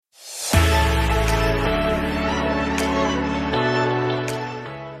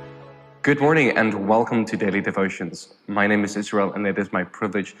Good morning and welcome to Daily Devotions. My name is Israel and it is my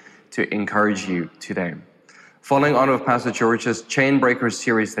privilege to encourage you today. Following on with Pastor George's Chain Breakers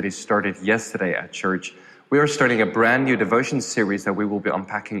series that he started yesterday at church, we are starting a brand new devotion series that we will be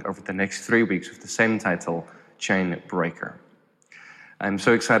unpacking over the next 3 weeks with the same title, Chain Breaker. I'm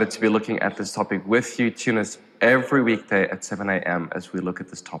so excited to be looking at this topic with you. Tune us every weekday at 7 a.m. as we look at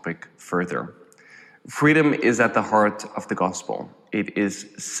this topic further. Freedom is at the heart of the gospel. It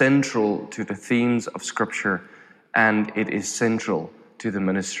is central to the themes of Scripture, and it is central to the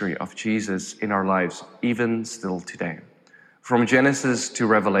ministry of Jesus in our lives, even still today. From Genesis to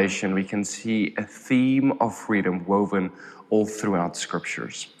Revelation, we can see a theme of freedom woven all throughout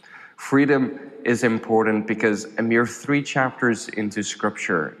Scriptures. Freedom is important because a mere 3 chapters into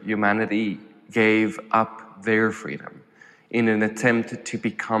Scripture, humanity gave up their freedom in an attempt to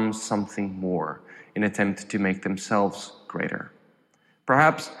become something more, in an attempt to make themselves greater.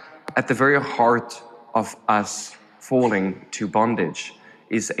 Perhaps at the very heart of us falling to bondage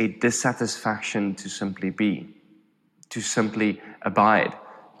is a dissatisfaction to simply be, to simply abide,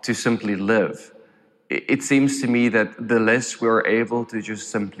 to simply live. It seems to me that the less we're able to just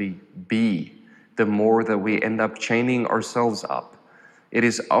simply be, the more that we end up chaining ourselves up. It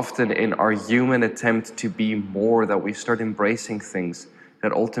is often in our human attempt to be more that we start embracing things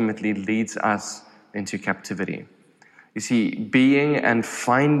that ultimately leads us into captivity. You see, being and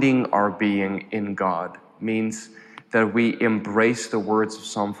finding our being in God means that we embrace the words of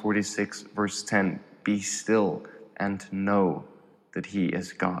Psalm 46, verse 10, "Be still and know that He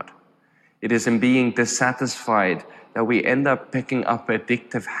is God." It is in being dissatisfied that we end up picking up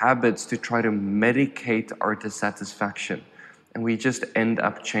addictive habits to try to medicate our dissatisfaction, and we just end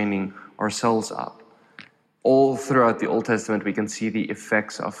up chaining ourselves up. All throughout the Old Testament, we can see the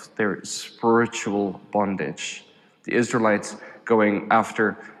effects of their spiritual bondage. The Israelites going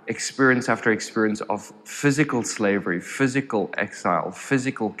after experience of physical slavery, physical exile,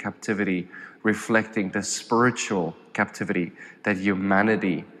 physical captivity, reflecting the spiritual captivity that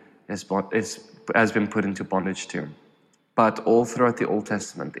humanity has been put into bondage to. But all throughout the Old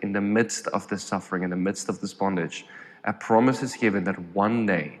Testament, in the midst of this suffering, in the midst of this bondage, a promise is given that one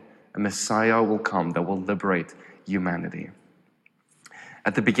day a Messiah will come that will liberate humanity.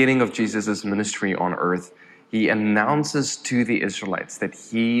 At the beginning of Jesus' ministry on earth, he announces to the Israelites that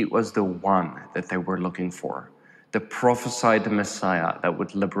he was the one that they were looking for, the prophesied Messiah that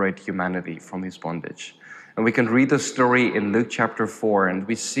would liberate humanity from his bondage. And we can read the story in Luke chapter 4, and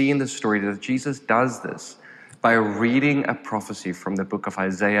we see in the story that Jesus does this by reading a prophecy from the book of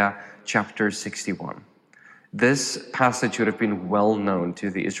Isaiah chapter 61. This passage would have been well known to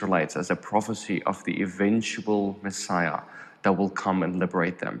the Israelites as a prophecy of the eventual Messiah that will come and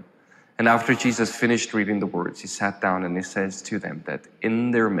liberate them. And after Jesus finished reading the words, he sat down and he says to them that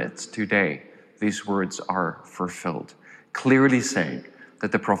in their midst today, these words are fulfilled, clearly saying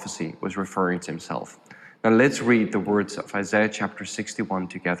that the prophecy was referring to himself. Now let's read the words of Isaiah chapter 61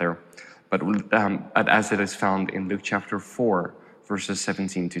 together, but as it is found in Luke chapter 4, verses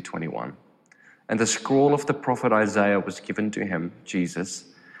 17 to 21. And the scroll of the prophet Isaiah was given to him, Jesus,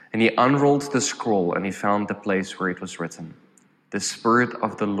 and he unrolled the scroll and he found the place where it was written, "The Spirit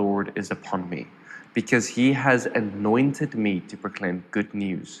of the Lord is upon me, because he has anointed me to proclaim good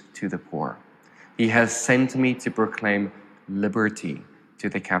news to the poor. He has sent me to proclaim liberty to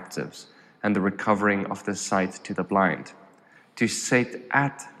the captives and the recovering of the sight to the blind, to set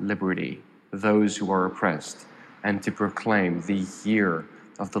at liberty those who are oppressed, and to proclaim the year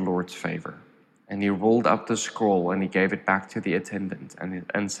of the Lord's favor." And he rolled up the scroll and he gave it back to the attendant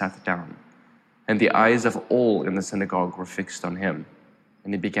and sat down. And the eyes of all in the synagogue were fixed on him.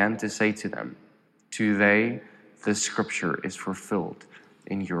 And he began to say to them, "Today this scripture is fulfilled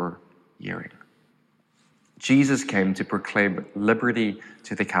in your hearing." Jesus came to proclaim liberty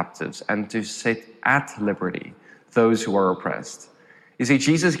to the captives and to set at liberty those who are oppressed. You see,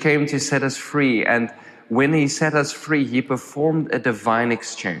 Jesus came to set us free, and when he set us free, he performed a divine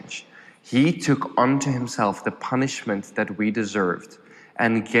exchange. He took onto himself the punishment that we deserved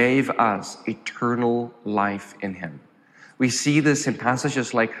and gave us eternal life in him. We see this in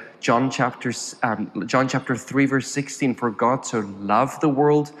passages like John chapter 3, verse 16, "For God so loved the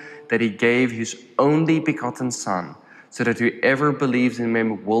world that he gave his only begotten Son, so that whoever believes in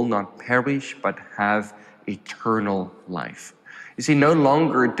him will not perish but have eternal life." You see, no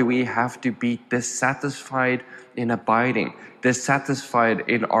longer do we have to be dissatisfied in abiding, dissatisfied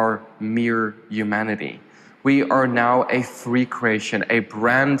in our mere humanity. We are now a free creation, a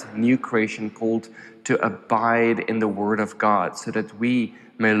brand new creation called to abide in the Word of God, so that we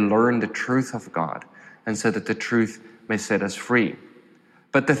may learn the truth of God and so that the truth may set us free.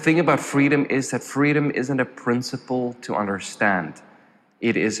 But the thing about freedom is that freedom isn't a principle to understand.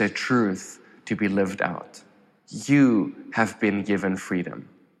 It is a truth to be lived out. You have been given freedom,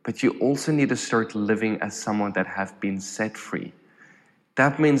 but you also need to start living as someone that have been set free.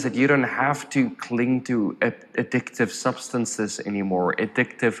 That means that you don't have to cling to addictive substances anymore,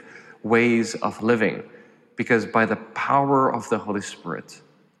 addictive ways of living, because by the power of the Holy Spirit,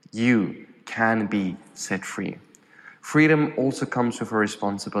 you can be set free. Freedom also comes with a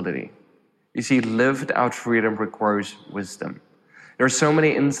responsibility. You see, lived out freedom requires wisdom. There are so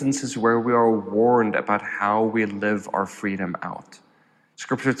many instances where we are warned about how we live our freedom out.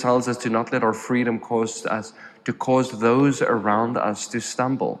 Scripture tells us to not let our freedom cause those around us to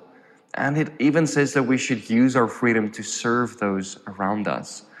stumble. And it even says that we should use our freedom to serve those around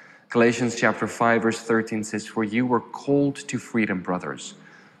us. Galatians chapter 5 verse 13 says, "For you were called to freedom, brothers.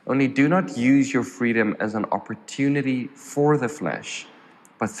 Only do not use your freedom as an opportunity for the flesh,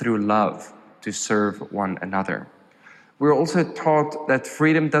 but through love to serve one another." We're also taught that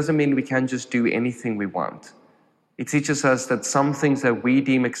freedom doesn't mean we can just do anything we want. It teaches us that some things that we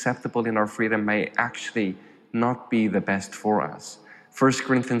deem acceptable in our freedom may actually not be the best for us. 1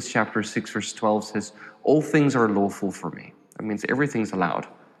 Corinthians chapter 6 verse 12 says, "All things are lawful for me." That means everything's allowed,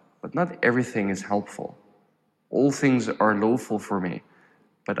 but not everything is helpful. All things are lawful for me,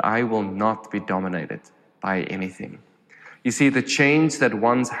 but I will not be dominated by anything. You see, the chains that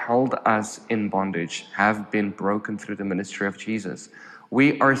once held us in bondage have been broken through the ministry of Jesus.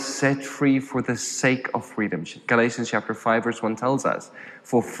 We are set free for the sake of freedom. Galatians chapter 5 verse 1 tells us,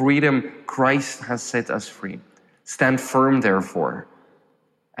 "For freedom Christ has set us free. Stand firm therefore,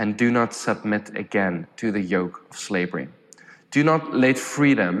 and do not submit again to the yoke of slavery." Do not let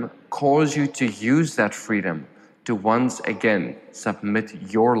freedom cause you to use that freedom to once again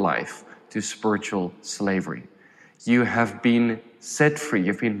submit your life to spiritual slavery. You have been set free,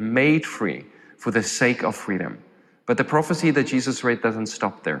 you've been made free for the sake of freedom. But the prophecy that Jesus read doesn't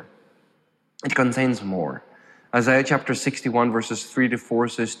stop there. It contains more. Isaiah chapter 61 verses 3 to 4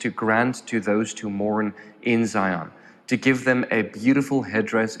 says, "To grant to those who mourn in Zion, to give them a beautiful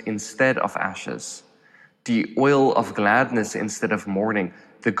headdress instead of ashes, the oil of gladness instead of mourning,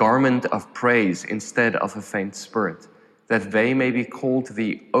 the garment of praise instead of a faint spirit, that they may be called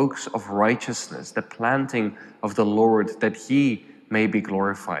the oaks of righteousness, the planting of the Lord, that he may be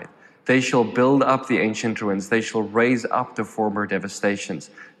glorified. They shall build up the ancient ruins. They shall raise up the former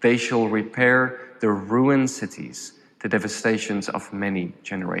devastations. They shall repair the ruined cities, the devastations of many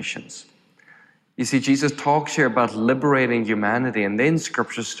generations." You see, Jesus talks here about liberating humanity, and then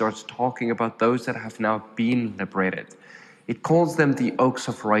Scripture starts talking about those that have now been liberated. It calls them the oaks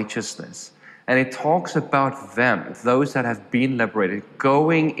of righteousness. And it talks about them, those that have been liberated,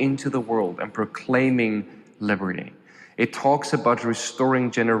 going into the world and proclaiming liberty. It talks about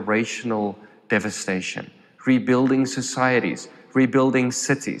restoring generational devastation, rebuilding societies, rebuilding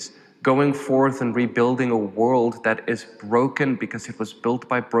cities, going forth and rebuilding a world that is broken because it was built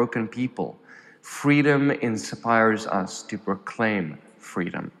by broken people. Freedom inspires us to proclaim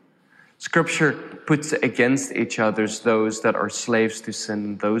freedom. Scripture puts against each other those that are slaves to sin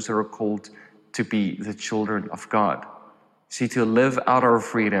and those that are called to be the children of God. See, to live out our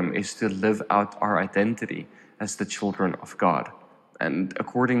freedom is to live out our identity as the children of God. And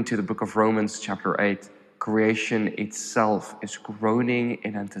according to the book of Romans chapter 8, creation itself is groaning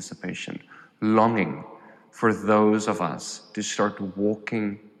in anticipation, longing for those of us to start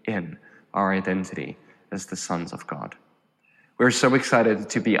walking in our identity as the sons of God. We're so excited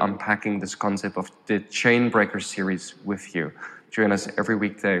to be unpacking this concept of the Chainbreaker series with you. Join us every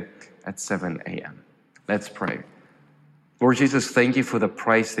weekday at 7 a.m. Let's pray. Lord Jesus, thank you for the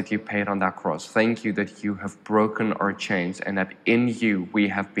price that you paid on that cross. Thank you that you have broken our chains and that in you we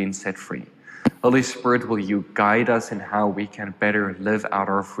have been set free. Holy Spirit, will you guide us in how we can better live out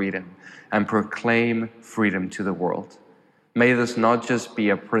our freedom and proclaim freedom to the world? May this not just be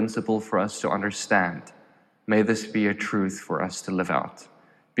a principle for us to understand. May this be a truth for us to live out.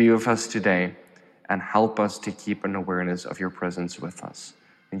 Be with us today and help us to keep an awareness of your presence with us.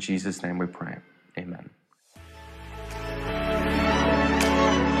 In Jesus' name we pray.